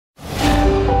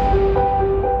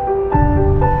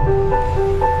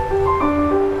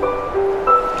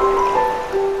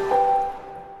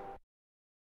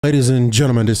Ladies and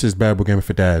gentlemen, this is Bad Boy Gaming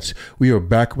for Dads. We are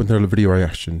back with another video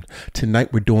reaction.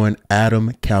 Tonight we're doing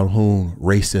Adam Calhoun,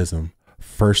 Racism.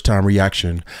 First time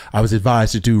reaction. I was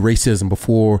advised to do Racism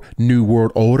before New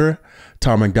World Order.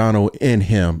 Tom MacDonald and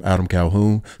him, Adam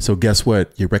Calhoun. So guess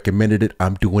what? You recommended it.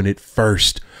 I'm doing it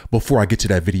first before I get to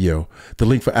that video. The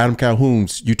link for Adam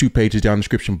Calhoun's YouTube page is down in the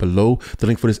description below. The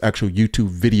link for this actual YouTube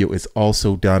video is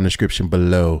also down in the description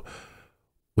below.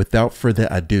 Without further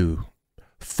ado,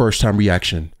 first time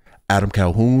reaction, Adam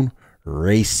Calhoun,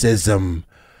 Racism.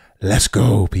 Let's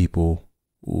go, people.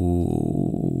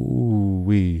 Ooh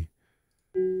wee.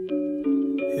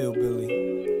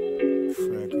 Hillbilly,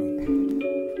 freckle,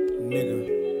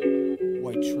 nigga,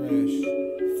 white trash,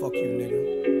 fuck you, nigga.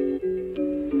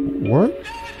 What?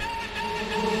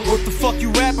 What the fuck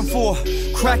you rapping for?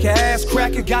 Cracker ass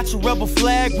cracker, got your rebel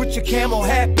flag with your camo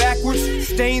hat backwards.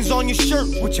 Stains on your shirt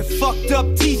with your fucked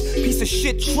up teeth. Piece of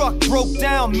shit truck broke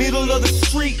down middle of the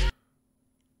street.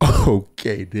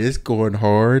 Okay, this going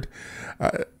hard.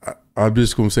 I'm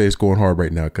just gonna say it's going hard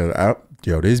right now because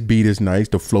yo, this beat is nice,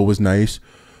 the flow is nice.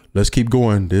 Let's keep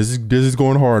going. This is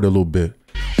going hard a little bit.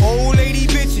 Old lady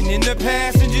bitching in the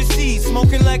passenger seat,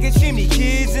 smoking like a chimney.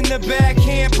 Kids in the back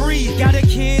can't breathe. Got a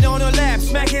kid on her lap,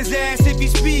 smack his ass if he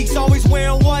speaks. Always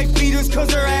wearing white beaters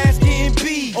cause her ass getting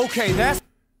beat. Okay, that's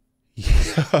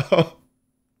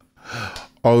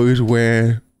always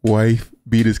wearing white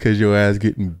beaters cause your ass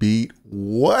getting beat.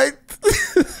 What?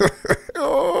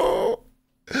 Oh.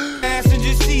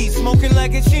 Passenger seat, smoking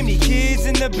like a chimney. Kids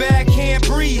in the back can't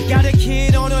breathe. Got a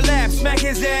kid on her lap, smack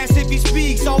his ass if he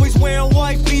speaks. Always wearing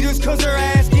white beaters cause her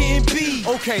ass getting beat.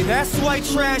 Okay, that's white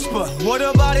trash, but what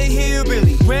about a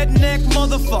hillbilly? Redneck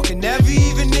motherfucker, never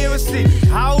even near a city.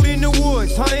 Out in the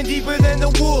woods, hunting deeper than the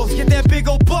wolves. Get that big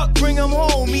old buck, bring them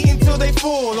home, eat until they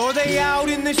full. Or they out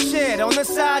in the shed, on the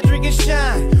side drinking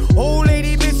shine. Old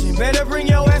lady bitchin', better bring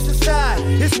your ass aside.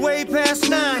 It's way past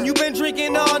 9, you been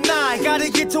drinking all night. Gotta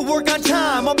get to work on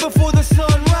time, up before the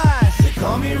sunrise. They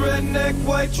call me redneck,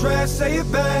 white trash, say it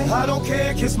back. I don't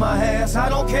care, kiss my ass. I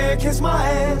don't care, kiss my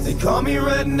ass. They call me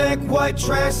redneck, white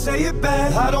trash, say it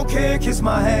back. I don't care, kiss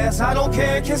my ass. I don't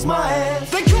care, kiss my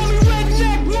ass. They call me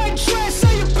redneck, white trash,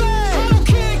 say it back. I don't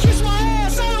care, kiss my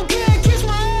ass. I don't care, kiss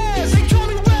my ass. They call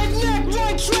me redneck,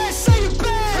 white trash, say it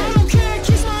back. I don't care,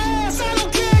 kiss my ass. I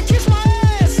don't care, kiss my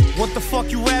ass. What the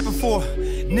fuck you rapping for?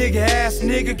 Nigga ass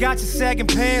nigga, got your sagging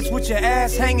pants with your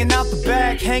ass hanging out the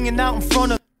back, hanging out in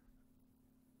front of.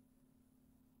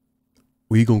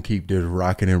 We gonna keep this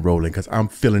rocking and rolling because I'm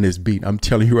feeling this beat. I'm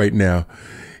telling you right now,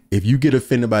 if you get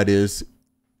offended by this,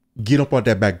 get up on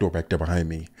that back door back there behind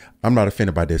me. I'm not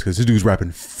offended by this because this dude's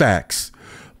rapping facts.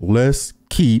 Let's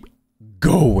keep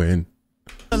going.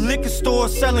 A liquor store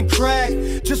selling crack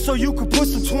just so you could put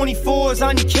some 24s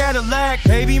on your Cadillac.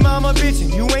 Baby mama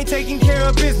bitchin', you ain't taking care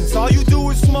of business. All you do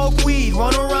is smoke weed,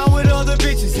 run around with other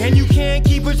bitches, and you can't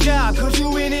keep a job cause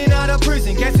you in and out of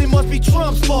prison. Guess it must be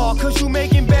Trump's fault cause you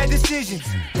making bad decisions.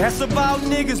 That's about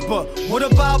niggas, but what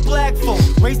about black folk?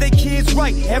 Raise their kids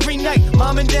right every night,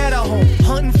 mom and dad are home,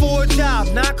 hunting for a job,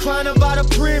 not crying about a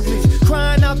privilege,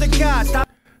 crying out the God. Stop.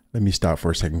 Let me stop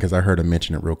for a second because I heard him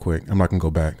mention it real quick. I'm not gonna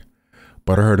go back.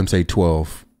 But I heard him say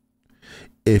 12.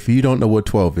 If you don't know what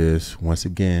 12 is, once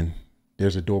again,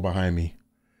 there's a door behind me.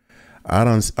 I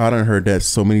done heard that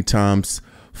so many times.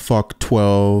 Fuck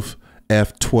 12,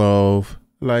 F12.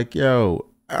 Like, yo,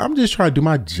 I'm just trying to do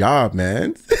my job,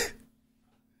 man.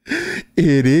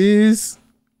 It is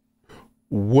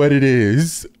what it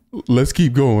is. Let's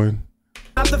keep going.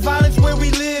 Not the violence where we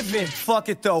live in. Fuck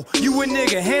it though, you a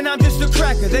nigga and I'm just a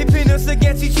cracker. They pin us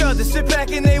against each other, sit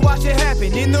back and they watch it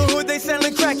happen. In the hood they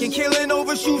selling crack and killing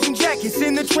over shoes and jackets.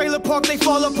 In the trailer park they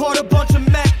fall apart, a bunch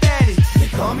of Mac addicts. They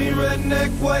call me redneck,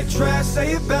 white trash,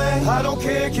 say it back. I don't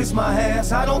care, kiss my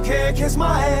ass. I don't care, kiss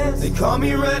my ass. They call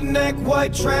me redneck,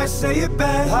 white trash, say it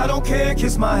back. I don't care,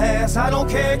 kiss my ass. I don't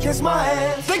care, kiss my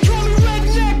ass. They call me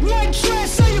redneck, white trash,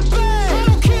 say it back. I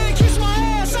don't care, kiss my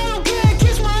ass. I don't care,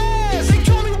 kiss my ass. They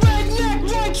call me redneck,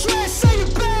 white trash, say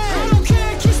it back. I don't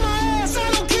care, kiss my ass.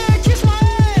 I don't care, kiss my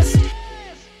ass.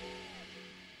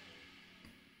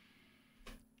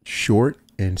 Short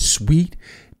and sweet.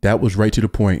 That was right to the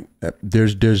point.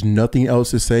 There's nothing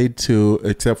else to say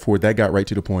except for that got right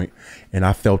to the point, and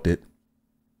I felt it.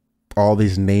 All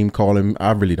this name calling,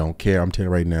 I really don't care. I'm telling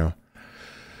you right now.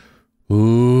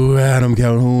 Ooh, Adam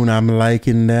Calhoun, I'm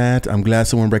liking that. I'm glad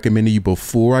someone recommended you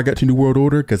before I got to New World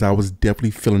Order because I was definitely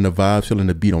feeling the vibes, feeling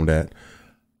the beat on that.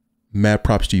 Mad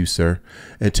props to you, sir.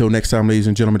 Until next time, ladies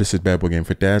and gentlemen, this is Bad Boy Gaming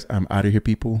for Dads. I'm out of here,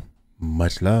 people.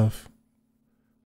 Much love.